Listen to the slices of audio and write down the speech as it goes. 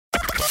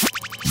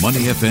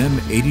Money FM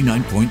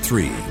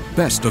 89.3.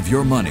 Best of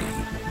your money.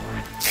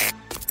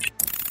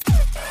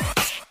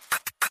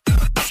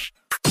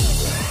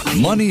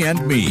 Money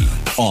and Me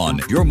on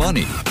Your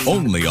Money,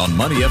 only on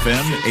Money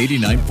FM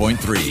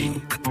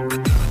 89.3.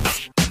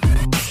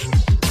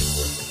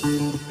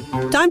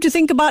 Time to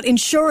think about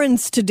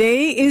insurance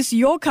today. Is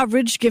your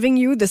coverage giving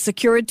you the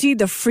security,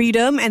 the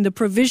freedom, and the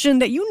provision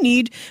that you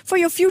need for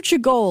your future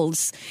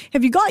goals?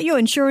 Have you got your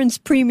insurance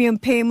premium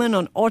payment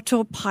on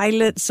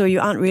autopilot so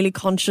you aren't really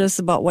conscious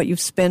about what you've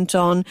spent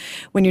on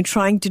when you're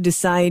trying to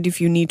decide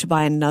if you need to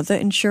buy another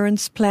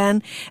insurance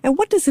plan? And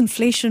what does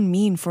inflation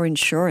mean for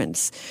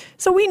insurance?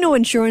 So we know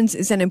insurance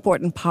is an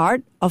important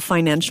part of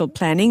financial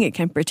planning. It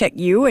can protect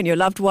you and your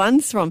loved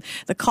ones from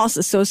the costs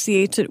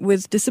associated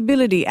with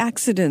disability,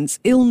 accidents,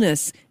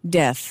 illness,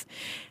 death.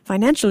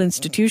 Financial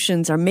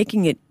institutions are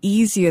making it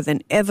easier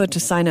than ever to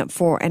sign up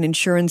for an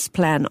insurance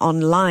plan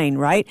online,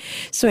 right?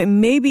 So it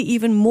may be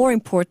even more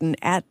important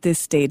at this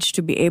stage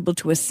to be able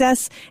to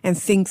assess and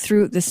think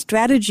through the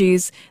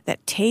strategies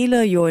that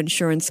tailor your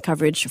insurance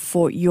coverage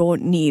for your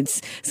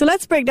needs. So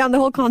let's break down the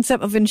whole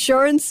concept of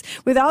insurance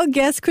with our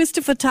guest,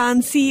 Christopher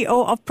Tan,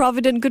 CEO of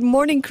Provident. Good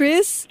morning,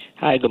 Chris.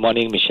 Hi, good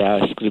morning,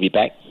 Michelle. It's good to be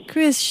back.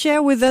 Chris,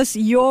 share with us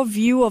your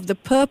view of the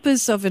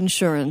purpose of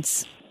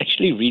insurance.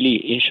 Actually, really,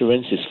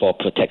 insurance is for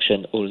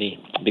protection only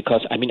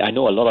because, I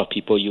know a lot of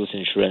people use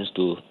insurance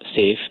to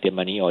save their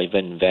money or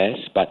even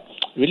invest, but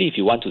really, if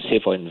you want to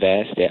save or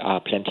invest, there are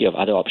plenty of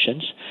other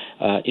options.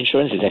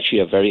 Insurance is actually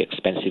a very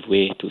expensive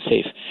way to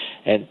save,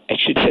 and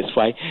actually that's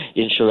why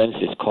insurance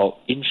is called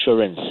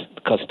insurance,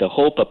 because the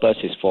whole purpose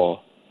is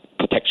for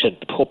protection.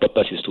 The whole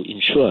purpose is to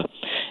insure.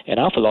 And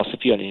our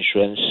philosophy on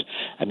insurance,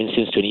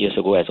 since 20 years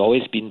ago, has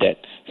always been that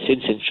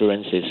since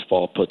insurance is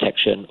for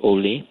protection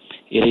only,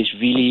 it is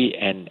really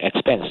an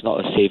expense,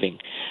 not a saving.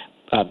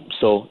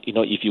 So,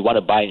 if you want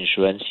to buy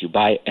insurance, you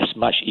buy as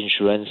much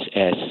insurance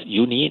as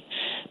you need,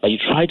 but you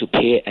try to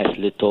pay as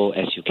little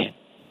as you can.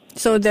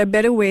 So there are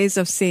better ways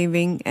of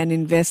saving and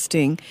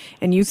investing,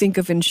 and you think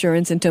of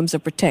insurance in terms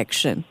of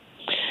protection.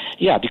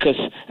 Yeah, because,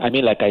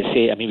 like I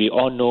say, we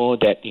all know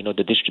that,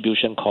 the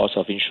distribution cost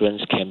of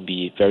insurance can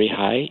be very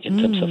high in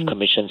terms of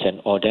commissions and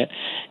all that.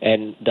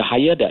 And the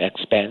higher the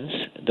expense,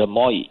 the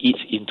more it eats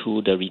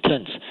into the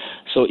returns.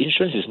 So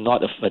insurance is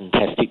not a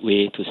fantastic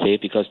way to save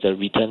because the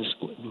returns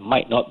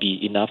might not be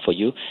enough for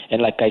you.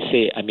 And like I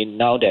say,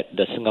 now that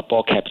the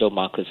Singapore capital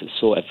markets is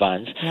so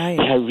advanced, right,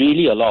 there are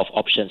really a lot of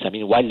options.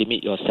 Why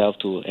limit yourself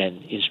to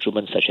an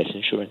instrument such as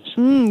insurance?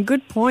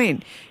 Good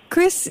point.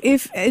 Chris,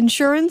 if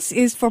insurance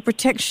is for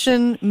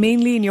protection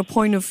mainly in your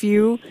point of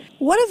view,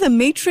 what are the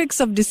matrix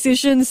of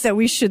decisions that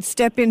we should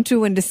step into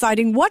when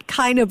deciding what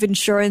kind of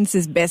insurance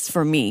is best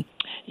for me?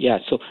 Yeah,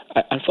 so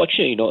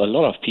unfortunately, a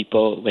lot of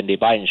people, when they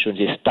buy insurance,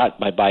 they start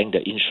by buying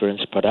the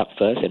insurance product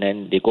first, and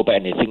then they go back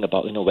and they think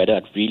about,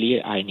 whether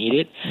really I need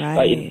it. Right.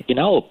 But in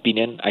our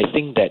opinion, I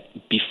think that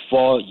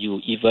before you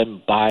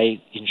even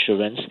buy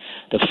insurance,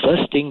 the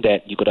first thing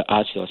that you got to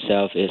ask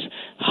yourself is,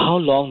 how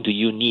long do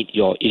you need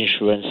your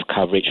insurance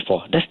coverage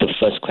for? That's the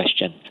first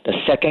question. The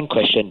second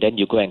question, then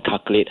you go and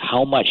calculate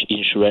how much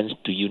insurance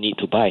do you need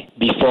to buy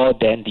before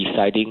then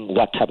deciding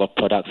what type of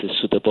products is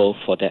suitable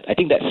for that. I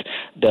think that's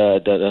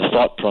the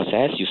thought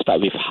process. You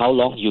start with how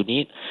long you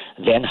need,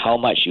 then how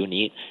much you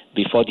need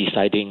before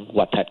deciding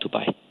what type to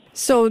buy.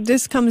 So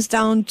this comes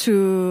down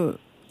to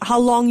how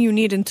long you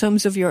need in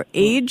terms of your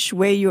age,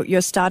 where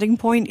your starting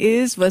point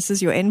is versus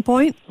your end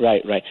point?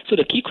 Right. So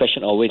the key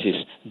question always is,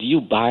 do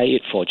you buy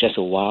it for just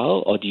a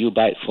while or do you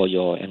buy it for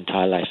your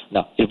entire life?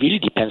 Now, it really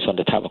depends on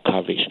the type of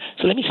coverage.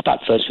 So let me start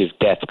first with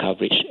death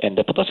coverage. And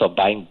the purpose of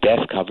buying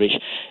death coverage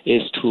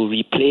is to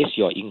replace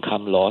your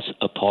income loss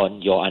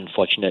upon your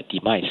unfortunate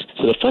demise.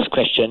 So the first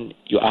question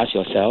you ask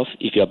yourself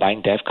if you're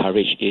buying death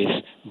coverage is,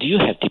 do you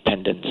have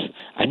dependents?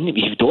 If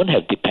you don't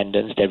have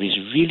dependents, there is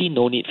really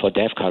no need for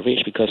death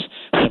coverage because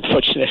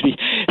unfortunately,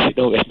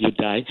 when you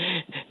die,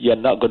 you're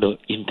not going to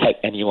impact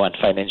anyone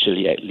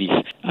financially at least,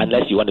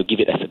 unless you want to give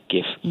it as a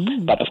gift.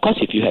 But of course,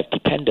 if you have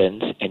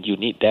dependents and you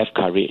need death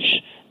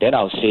coverage, then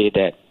I'll say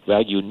that,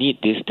 you need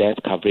this death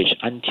coverage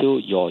until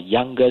your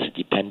youngest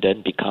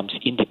dependent becomes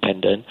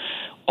independent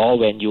or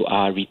when you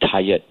are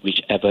retired,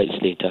 whichever is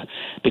later.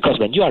 Because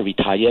when you are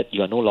retired,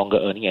 you are no longer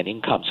earning an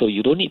income, so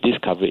you don't need this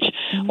coverage.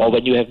 Or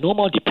when you have no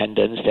more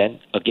dependents, then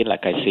again,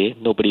 like I say,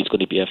 nobody is going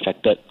to be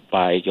affected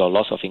by your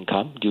loss of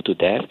income due to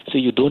death, so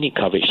you don't need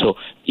coverage. So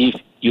if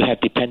you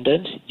have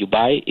dependents, you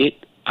buy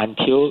it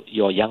until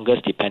your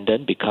youngest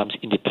dependent becomes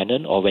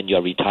independent or when you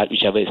are retired,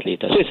 whichever is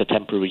later. So it's a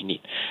temporary need.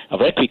 Now,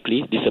 very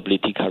quickly,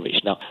 disability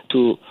coverage. Now,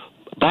 to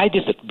buy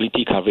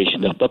disability coverage,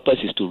 the purpose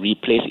is to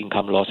replace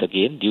income loss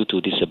again due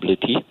to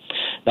disability.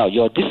 Now,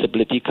 your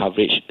disability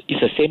coverage is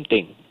the same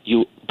thing.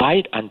 You buy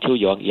it until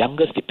your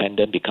youngest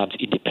dependent becomes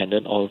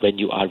independent or when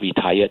you are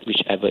retired,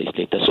 whichever is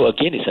later. So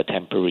again, it's a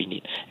temporary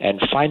need. And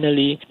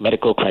finally,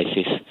 medical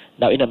crisis.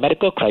 Now, in a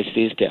medical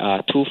crisis, there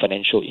are two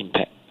financial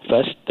impacts.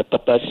 First, the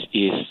purpose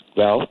is,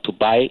 to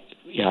buy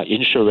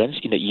insurance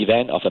in the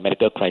event of a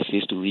medical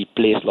crisis to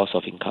replace loss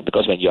of income,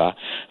 because when you are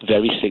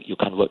very sick, you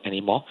can't work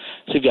anymore.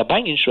 So if you are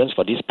buying insurance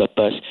for this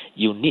purpose,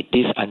 you need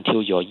this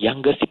until your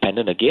youngest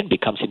dependent again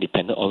becomes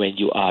independent, or when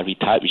you are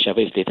retired, whichever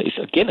is later. It's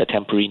again a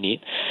temporary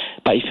need.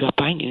 But if you are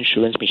buying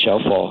insurance,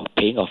 Michelle, for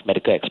paying off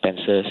medical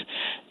expenses,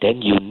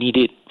 then you need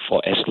it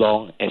for as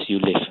long as you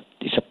live.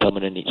 It's a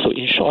permanent need. So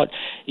in short,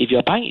 if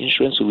you're buying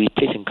insurance to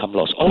replace income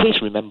loss,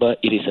 always remember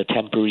it is a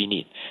temporary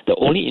need. The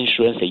only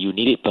insurance that you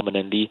need it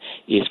permanently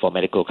is for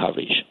medical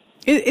coverage.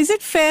 Is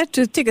it fair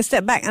to take a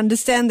step back,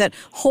 understand that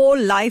whole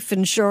life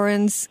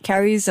insurance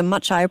carries a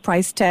much higher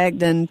price tag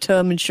than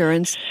term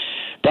insurance?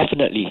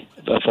 Definitely.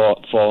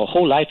 For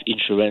whole life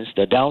insurance,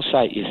 the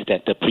downside is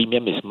that the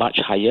premium is much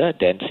higher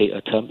than, say,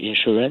 a term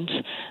insurance,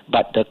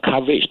 but the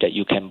coverage that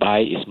you can buy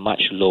is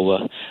much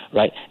lower,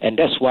 right? And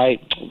that's why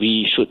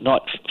we should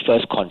not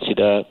first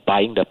consider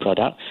buying the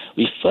product.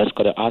 We first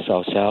got to ask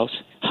ourselves,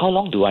 how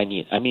long do I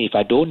need? I mean, if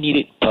I don't need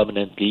it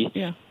permanently,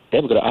 then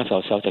we've got to ask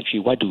ourselves, actually,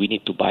 why do we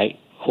need to buy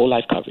whole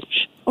life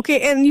coverage?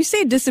 Okay, and you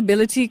say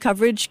disability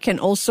coverage can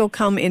also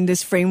come in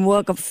this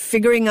framework of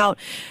figuring out,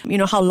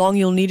 how long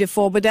you'll need it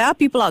for. But there are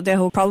people out there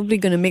who are probably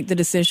going to make the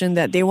decision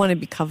that they want to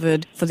be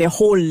covered for their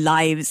whole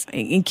lives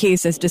in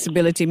case there's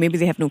disability. Maybe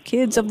they have no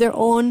kids of their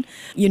own,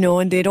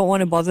 and they don't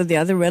want to bother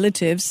their other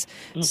relatives.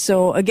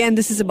 So again,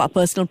 this is about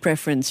personal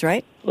preference,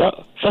 right?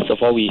 Well, first of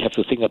all, we have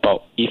to think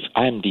about if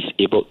I'm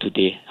disabled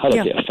today, how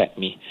does it affect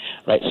me,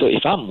 right? So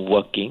if I'm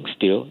working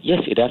still, yes,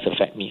 it does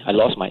affect me. I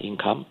lost my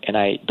income and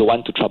I don't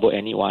want to trouble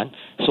anyone,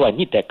 so I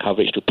need that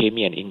coverage to pay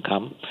me an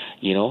income,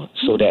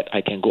 so that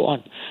I can go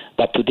on.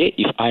 But today,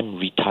 if I'm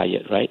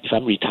retired, right? If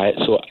I'm retired,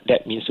 so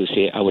that means to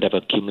say I would have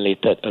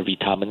accumulated a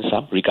retirement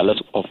sum,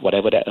 regardless of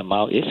whatever that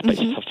amount is, but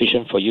it's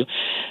sufficient for you.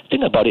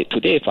 Think about it.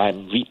 Today, if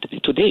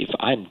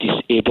I'm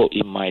disabled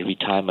in my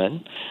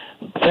retirement,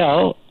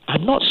 well,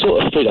 I'm not so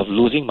afraid of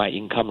losing my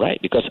income, right?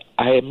 Because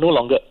I am no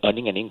longer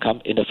earning an income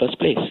in the first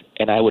place,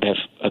 and I would have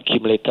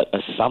accumulated a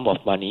sum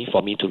of money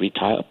for me to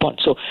retire upon.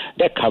 So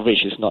that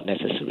coverage is not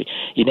necessary.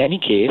 In any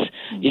case,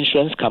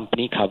 insurance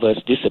company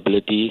covers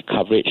disability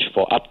coverage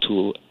for up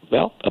to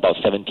about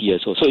 70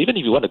 years old. So even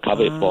if you want to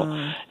cover it for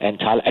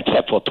entire,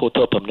 except for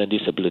total permanent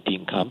disability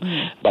income,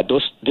 but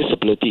those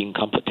disability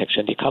income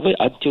protection, they cover it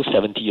until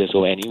 70 years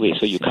old anyway,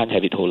 so you can't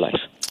have it whole life.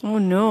 Oh,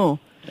 no.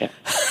 Yeah.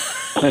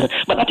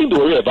 But nothing to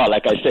worry about,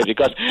 like I said,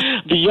 because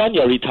beyond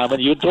your retirement,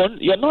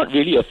 you're not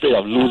really afraid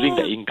of losing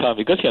the income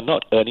because you're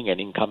not earning an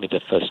income in the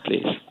first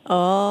place.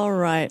 All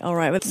right.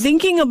 But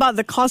thinking about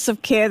the cost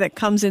of care that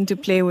comes into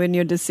play when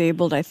you're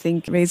disabled, I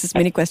think raises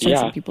many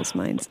questions in people's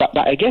minds. But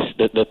I guess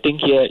the thing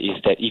here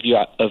is that if you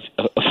are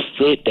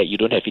afraid that you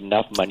don't have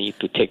enough money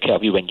to take care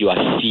of you when you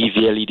are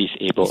severely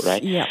disabled,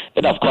 right? Yeah.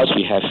 Then of course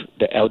we have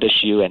the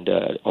ElderShield and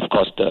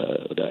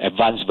the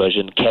advanced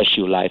version,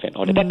 CareShield Life and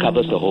all that. That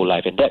covers the whole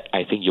life, and that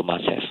I think you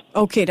must have.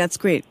 Okay, that's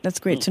great. That's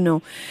great to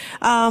know.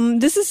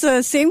 This is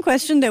the same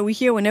question that we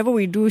hear whenever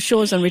we do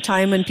shows on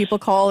retirement. People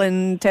call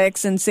and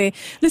text and say,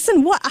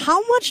 listen,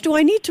 how much do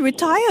I need to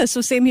retire?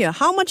 So same here.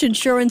 How much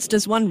insurance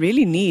does one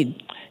really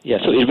need? Yeah,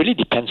 so it really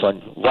depends on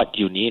what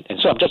you need. And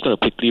so I'm just going to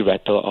quickly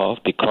rattle off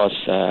because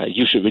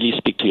you should really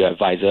speak to your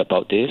advisor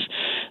about this.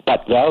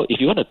 But, if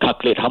you want to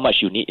calculate how much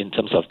you need in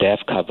terms of death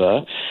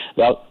cover,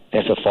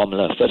 there's a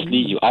formula. Firstly,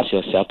 you ask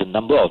yourself the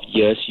number of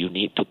years you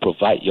need to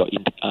provide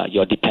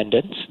your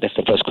dependents. That's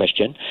the first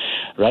question,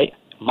 right?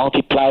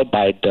 Multiply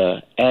by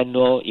the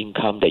annual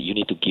income that you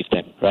need to give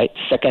them, right?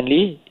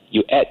 Secondly,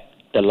 you add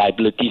the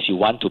liabilities you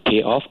want to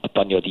pay off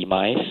upon your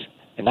demise.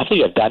 And after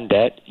you have done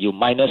that, you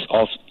minus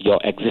off your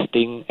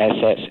existing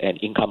assets and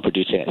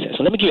income-producing assets.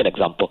 So let me give you an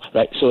example,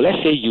 right? So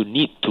let's say you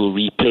need to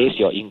replace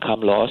your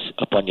income loss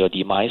upon your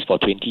demise for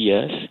 20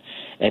 years,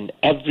 and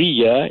every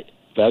year,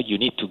 you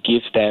need to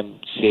give them,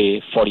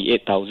 say,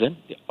 48,000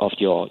 of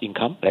your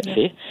income, let's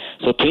say.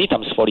 So 20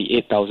 times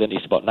 48,000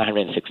 is about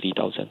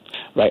 960,000,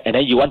 right? And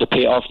then you want to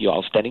pay off your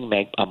outstanding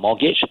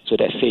mortgage, so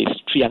that says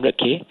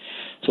 300K.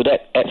 So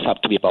that adds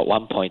up to be about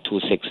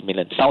 1.26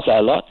 million. Sounds like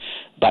a lot,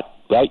 but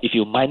if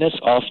you minus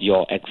off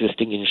your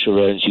existing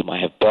insurance, you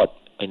might have bought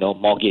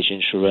mortgage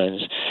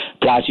insurance,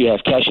 plus you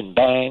have cash in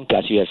bank,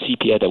 plus you have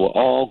CPF that will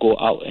all go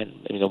out, and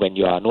when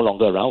you are no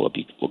longer around,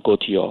 will go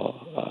to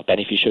your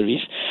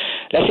beneficiaries.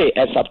 Let's say it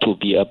adds up to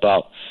be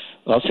about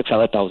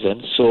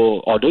 600,000.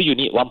 So although you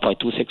need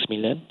 1.26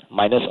 million,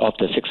 minus off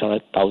the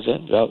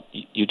 600,000,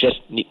 you just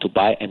need to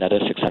buy another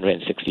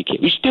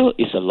 660K, which still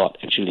is a lot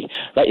actually.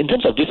 Right? In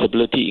terms of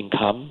disability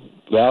income,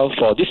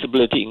 for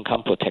disability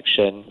income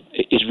protection,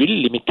 it's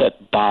really limited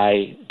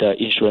by the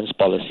insurance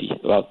policy.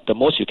 The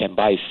most you can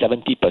buy is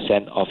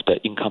 70% of the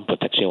income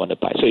protection you want to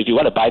buy. So if you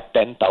want to buy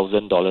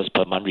 $10,000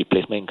 per month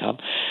replacement income,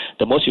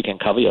 the most you can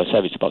cover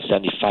yourself is about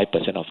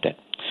 75% of that.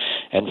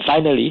 And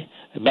finally,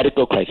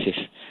 medical crisis.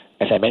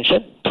 As I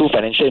mentioned, true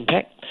financial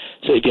impact.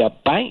 So if you are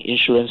buying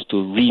insurance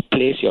to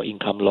replace your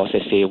income loss,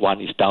 let's say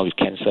one is down with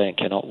cancer and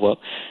cannot work,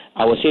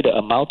 I would say the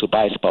amount to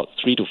buy is about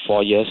 3 to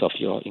 4 years of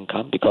your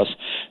income, because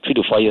 3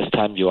 to 4 years'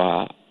 time you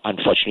are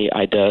unfortunately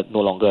either no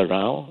longer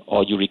around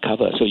or you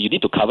recover. So you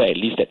need to cover at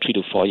least that 3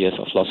 to 4 years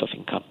of loss of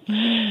income.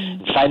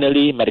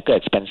 Finally, medical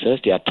expenses,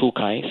 there are two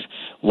kinds.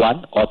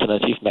 One,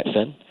 alternative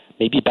medicine,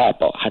 maybe by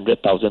about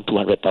 100,000,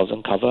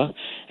 200,000 cover.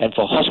 And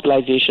for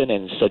hospitalization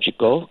and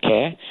surgical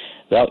care,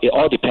 well, it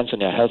all depends on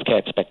your healthcare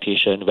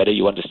expectation, whether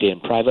you want to stay in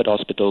private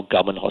hospital,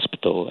 government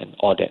hospital, and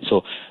all that.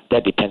 So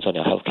that depends on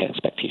your healthcare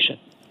expectation.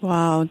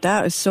 Wow,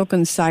 that is so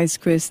concise,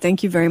 Chris.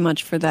 Thank you very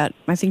much for that.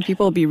 I think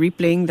people will be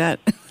replaying that.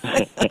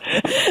 I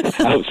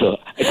hope so.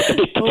 It's a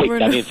bit to take.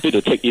 I mean, it's a bit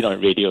to take in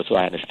on radio, so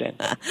I understand.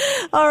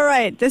 All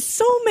right. There's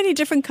so many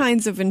different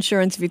kinds of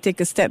insurance if you take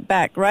a step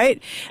back,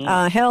 right?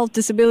 Health,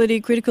 disability,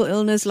 critical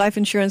illness, life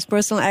insurance,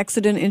 personal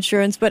accident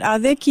insurance. But are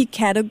there key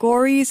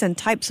categories and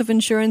types of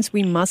insurance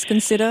we must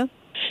consider?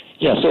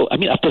 Yeah, so I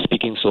mean, after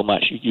speaking so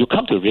much, you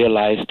come to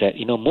realize that,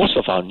 most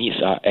of our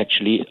needs are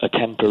actually a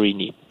temporary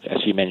need, as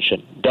we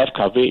mentioned. Death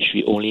coverage,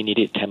 we only need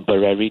it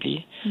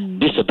temporarily.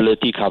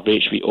 Disability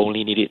coverage, we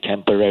only need it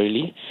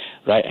temporarily,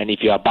 right? And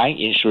if you are buying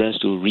insurance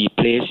to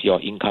replace your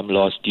income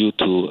loss due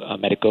to a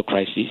medical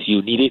crisis,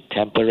 you need it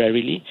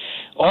temporarily.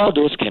 All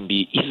those can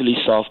be easily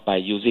solved by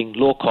using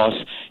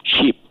low-cost,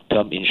 cheap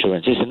term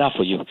insurance. It's enough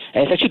for you.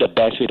 And it's actually the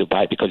best way to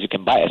buy it because you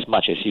can buy as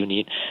much as you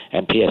need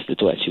and pay as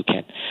little as you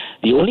can.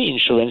 The only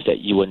insurance that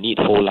you will need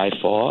whole life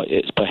for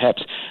is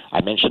perhaps,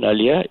 I mentioned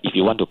earlier, if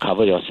you want to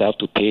cover yourself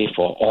to pay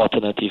for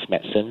alternative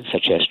medicine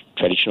such as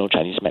traditional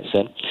Chinese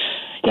medicine,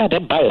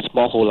 then buy a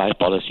small whole life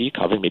policy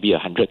covering maybe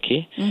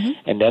 100K.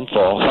 And then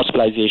for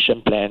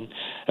hospitalization plan,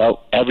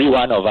 every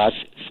one of us,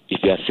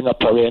 if you're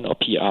Singaporean or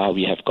PR,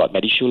 we have got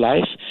MediShield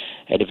Life.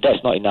 And if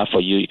that's not enough for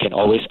you, you can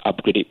always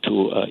upgrade it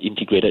to an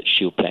integrated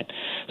shield plan.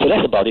 So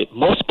that's about it.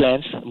 Most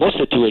plans, most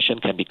situations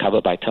can be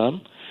covered by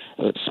term.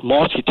 A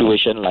small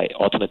situation like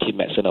alternative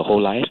medicine a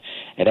whole life,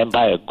 and then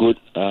buy a good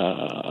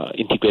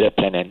integrated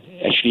plan, and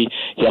actually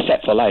you're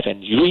set for life.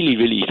 And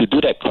really, if you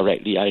do that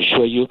correctly, I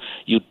assure you,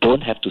 you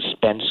don't have to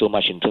spend so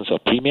much in terms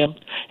of premium,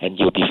 and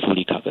you'll be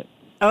fully covered.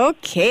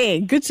 Okay,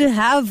 good to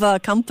have a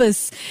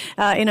compass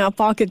in our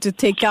pocket to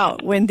take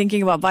out when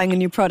thinking about buying a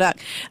new product.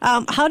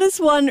 How does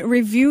one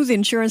review the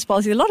insurance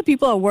policy? A lot of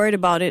people are worried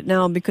about it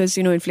now because,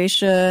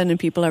 inflation and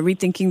people are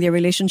rethinking their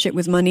relationship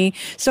with money.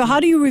 So how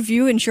do you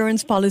review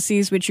insurance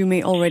policies which you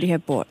may already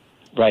have bought?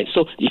 Right.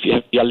 So if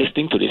you're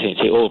listening to this and you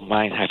say, oh,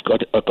 mine, I've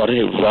gotten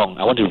it wrong,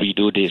 I want to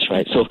redo this,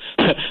 right? So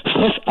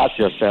first ask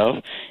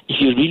yourself if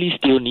you really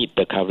still need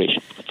the coverage.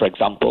 For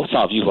example,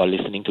 some of you who are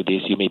listening to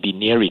this, you may be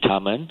near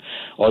retirement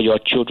or your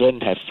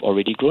children have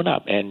already grown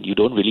up and you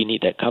don't really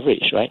need that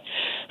coverage, right?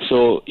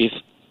 So if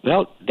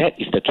that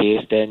is the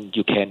case, then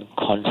you can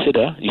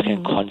consider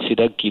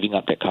giving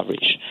up that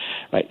coverage,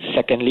 right?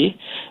 Secondly,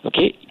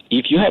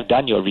 if you have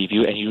done your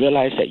review and you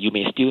realize that you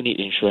may still need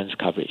insurance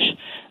coverage,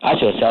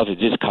 ask yourself if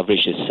this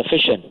coverage is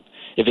sufficient.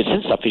 If it's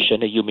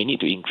insufficient, then you may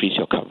need to increase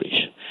your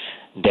coverage.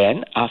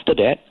 Then, after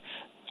that,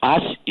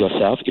 ask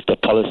yourself if the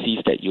policies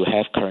that you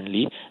have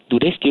currently, do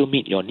they still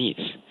meet your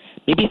needs?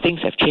 Maybe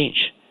things have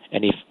changed.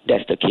 And if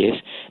that's the case,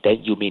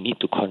 then you may need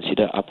to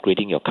consider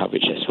upgrading your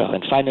coverage as well.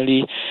 And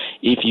finally,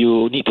 if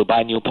you need to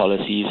buy new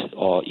policies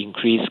or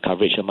increase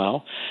coverage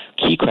amount,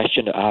 key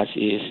question to ask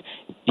is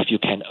if you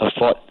can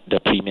afford the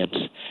premiums.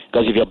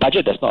 Because if your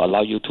budget does not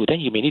allow you to, then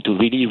you may need to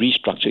really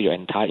restructure your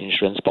entire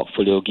insurance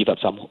portfolio, give up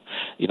some of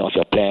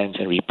your plans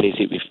and replace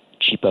it with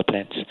cheaper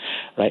plans,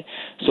 right?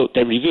 So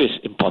the review is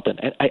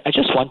important. And I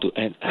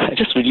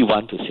just really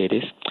want to say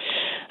this.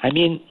 I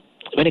mean,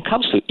 when it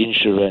comes to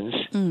insurance,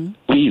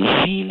 we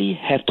really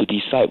have to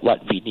decide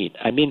what we need.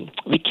 I mean,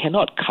 we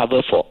cannot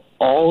cover for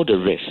all the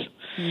risks,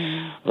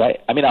 right?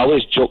 I mean, I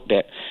always joke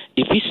that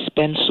if we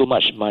spend so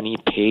much money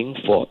paying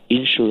for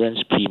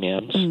insurance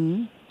premiums,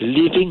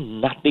 leaving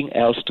nothing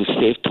else to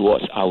save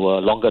towards our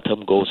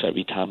longer-term goals at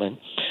retirement,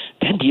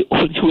 then the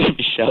only way,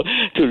 Michelle,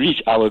 to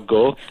reach our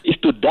goal is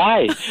to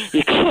die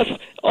because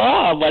all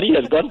our money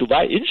has gone to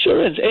buy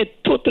insurance.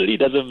 It totally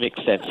doesn't make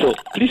sense. So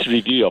please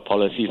review your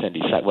policies and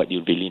decide what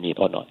you really need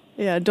or not.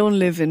 Yeah, don't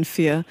live in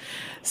fear.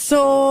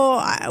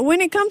 So when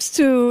it comes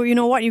to,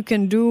 what you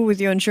can do with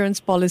your insurance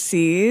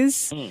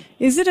policies,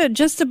 is it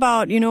just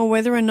about,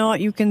 whether or not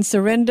you can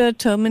surrender,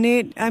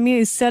 terminate? I mean,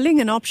 is selling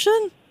an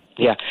option?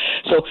 Yeah.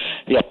 So,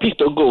 please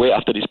don't go away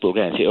after this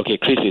program and say, okay,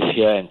 Chris is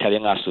here and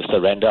telling us to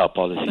surrender our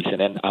policies and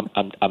then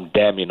I'm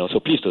damned, so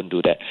please don't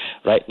do that.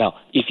 Right now,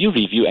 if you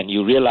review and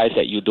you realize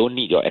that you don't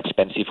need your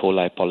expensive whole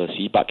life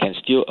policy but can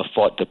still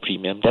afford the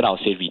premium, then I'll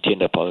say retain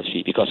the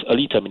policy because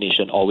early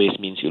termination always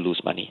means you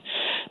lose money.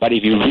 But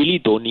if you really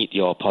don't need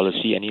your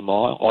policy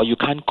anymore or you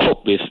can't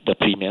cope with the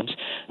premiums,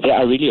 there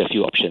are really a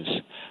few options.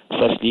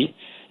 Firstly,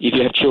 if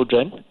you have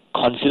children,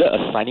 consider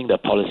assigning the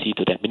policy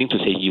to them, meaning to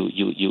say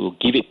you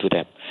give it to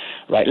them.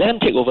 right? Let them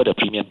take over the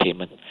premium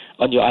payment.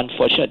 On your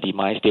unfortunate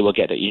demise, they will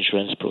get the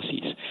insurance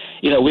proceeds.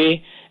 In a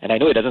way, and I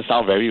know it doesn't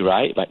sound very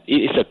right, but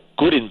it is a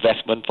good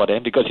investment for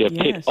them because you have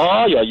paid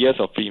all your years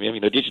of premium.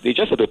 They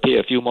just have to pay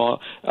a few more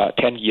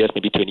 10 years,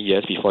 maybe 20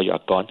 years before you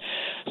are gone.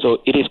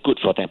 So it is good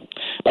for them.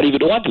 But if you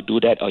don't want to do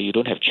that or you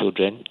don't have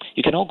children,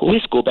 you can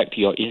always go back to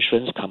your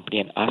insurance company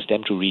and ask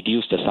them to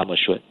reduce the sum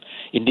assured.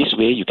 In this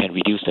way, you can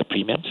reduce the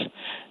premiums.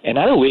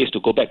 Another way is to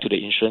go back to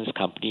the insurance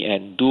company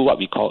and do what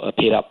we call a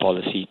paid-up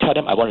policy. Tell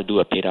them, I want to do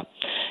a paid-up.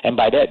 And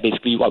by that,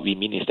 basically what we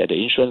mean is that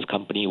the insurance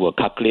company will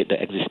calculate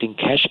the existing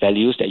cash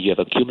values that you have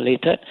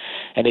accumulated,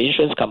 and the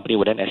insurance company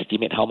will then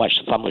estimate how much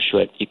sum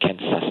assured it can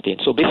sustain.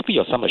 So basically,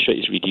 your sum assured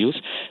is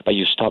reduced, but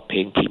you stop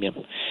paying premium.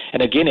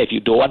 And again, if you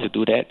don't want to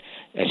do that,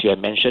 as you have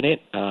mentioned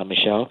it,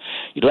 Michelle,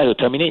 you don't have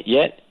to terminate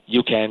yet.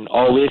 You can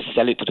always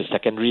sell it to the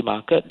secondary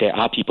market. There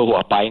are people who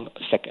are buying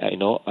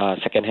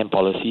second-hand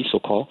policies,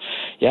 so-called.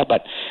 Yeah,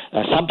 but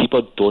some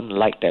people don't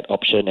like that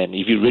option. And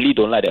if you really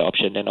don't like that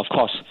option, then of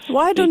course.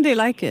 Why don't they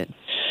like it?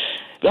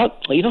 Well,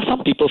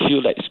 some people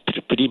feel like it's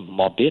pretty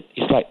morbid.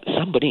 It's like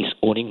somebody is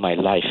owning my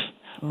life.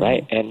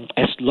 Right? And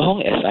as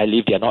long as I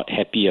live, they're not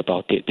happy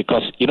about it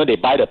because, they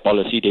buy the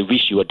policy, they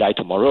wish you would die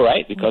tomorrow,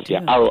 right? Because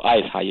their ROI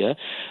is higher.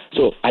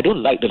 So I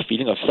don't like the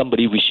feeling of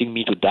somebody wishing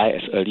me to die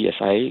as early as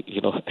I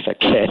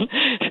can.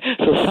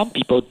 So some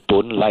people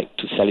don't like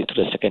to sell it to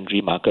the secondary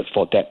market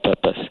for that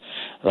purpose,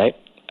 right?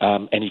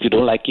 And if you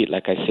don't like it,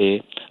 like I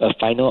say, a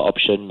final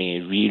option may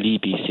really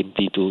be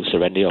simply to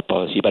surrender your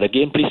policy. But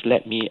again, please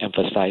let me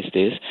emphasize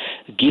this.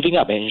 Giving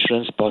up an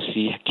insurance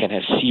policy can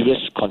have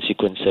serious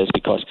consequences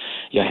because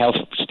your health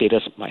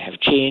status might have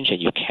changed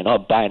and you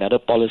cannot buy another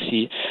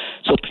policy.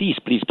 So please,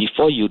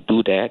 before you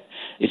do that,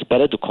 it's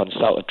better to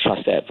consult a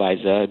trusted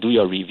advisor, do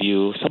your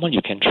review, someone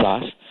you can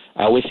trust.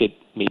 I always say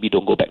maybe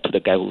don't go back to the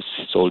guy who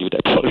sold you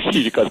that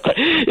policy because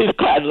it's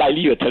quite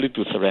unlikely you'll tell him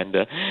to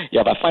surrender.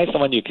 Yeah, but find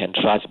someone you can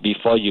trust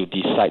before you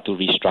decide to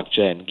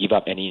restructure and give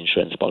up any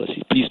insurance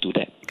policy. Please do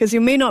that. Because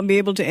you may not be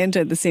able to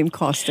enter at the same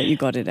cost that you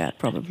got it at,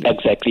 probably.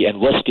 Exactly.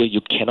 And worse still,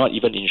 you cannot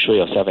even insure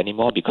yourself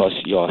anymore because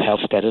your health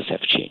status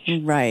have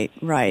changed. Right.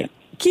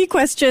 Key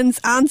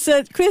questions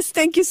answered. Chris,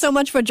 thank you so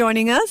much for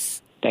joining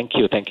us. Thank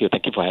you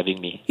for having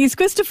me. He's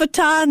Christopher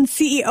Tan,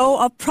 CEO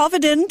of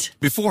Provident.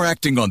 Before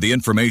acting on the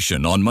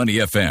information on Money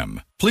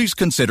FM, please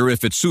consider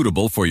if it's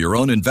suitable for your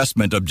own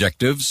investment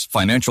objectives,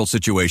 financial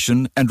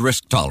situation, and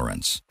risk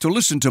tolerance. To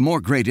listen to more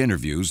great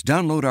interviews,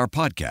 download our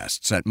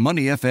podcasts at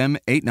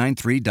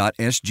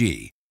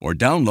moneyfm893.sg or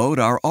download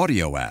our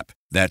audio app.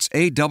 That's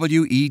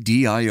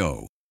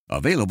AWEDIO.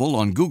 Available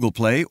on Google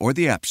Play or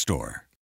the App Store.